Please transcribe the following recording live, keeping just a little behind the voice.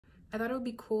I thought it would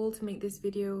be cool to make this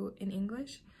video in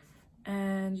English,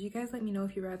 and you guys let me know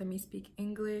if you'd rather me speak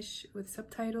English with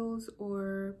subtitles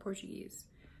or Portuguese,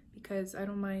 because I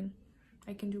don't mind.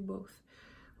 I can do both.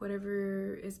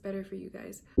 Whatever is better for you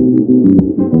guys.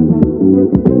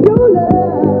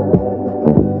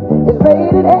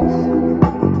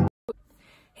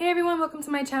 Hey everyone, welcome to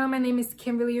my channel. My name is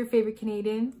Kimberly, your favorite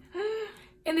Canadian.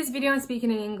 In this video, I'm speaking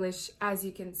in English, as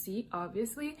you can see,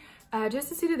 obviously, just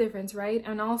to see the difference, right?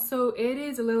 And also, it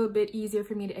is a little bit easier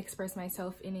for me to express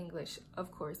myself in English.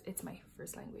 Of course, it's my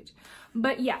first language.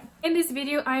 But yeah, in this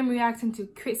video, I'm reacting to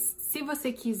Chris, Se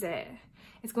Você Quiser.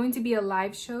 It's going to be a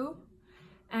live show,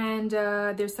 and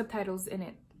there's subtitles in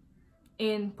it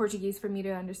in Portuguese for me to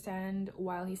understand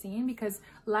while he's singing, because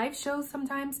live shows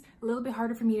sometimes a little bit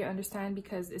harder for me to understand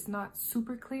because it's not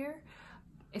super clear,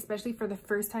 especially for the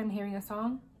first time hearing a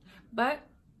song. But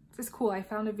it's cool. I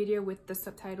found a video with the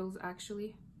subtitles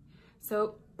actually,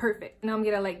 so perfect. Now I'm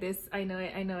gonna like this. I know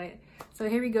it, I know it. So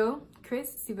here we go.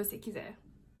 Chris, Se Você Quiser.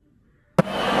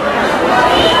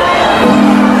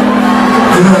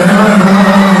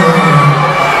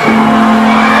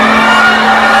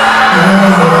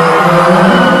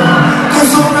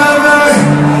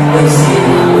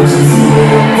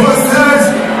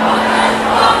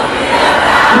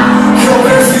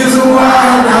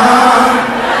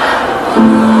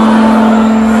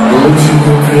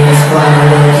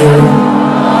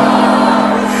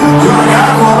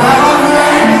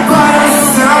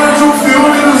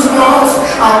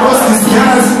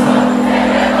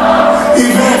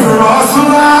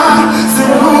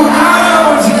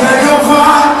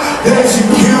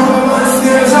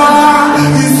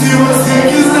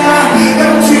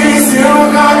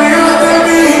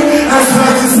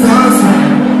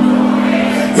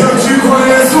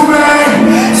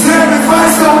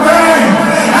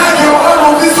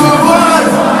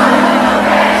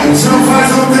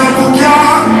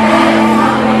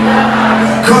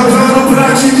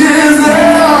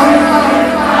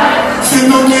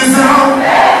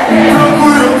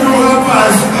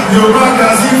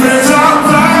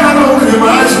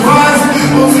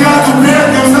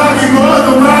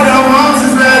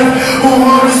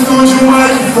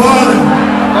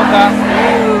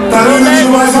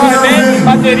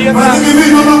 Bateria pra... Abre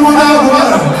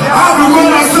o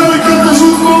coração e canta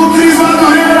junto com o Cris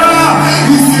Madureira.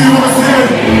 E se você...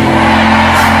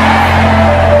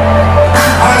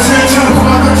 A gente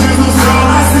acorda antes do sol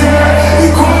nascer. E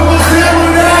com você,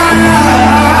 mulher,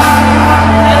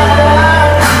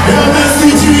 eu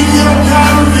decidi que eu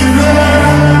quero viver.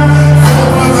 Vou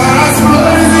plantar as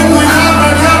flores e cuidar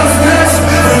daquelas três.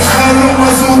 Deixar uma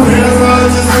surpresa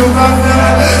antes do café.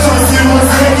 Só se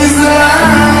você quiser.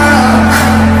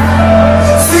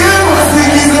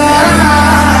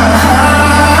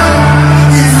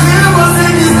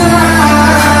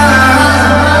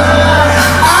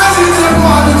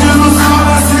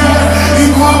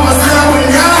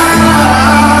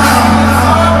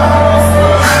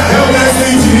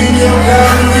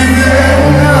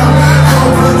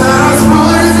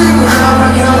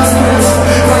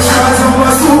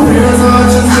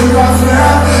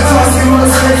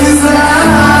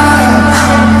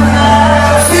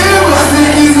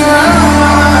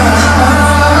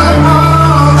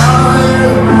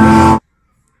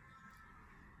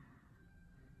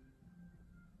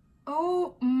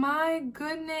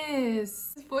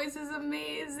 Goodness, his voice is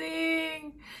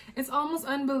amazing. It's almost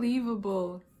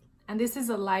unbelievable. And this is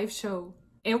a live show.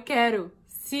 Eu quero.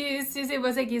 Se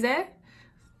você quiser,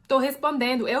 tô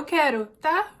respondendo. Eu quero,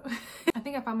 tá? I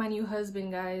think I found my new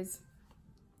husband, guys.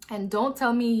 And don't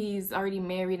tell me he's already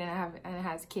married and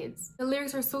has kids. The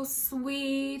lyrics are so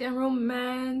sweet and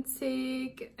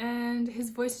romantic, and his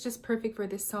voice is just perfect for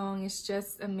this song. It's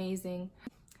just amazing.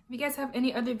 If you guys have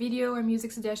any other video or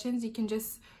music suggestions, you can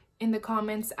just in the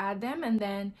comments add them, and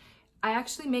then I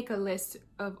actually make a list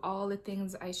of all the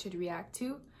things I should react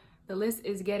to. The list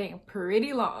is getting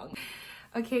pretty long.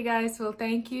 Okay guys, well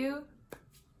thank you.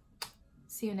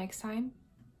 See you next time.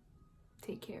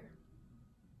 Take care.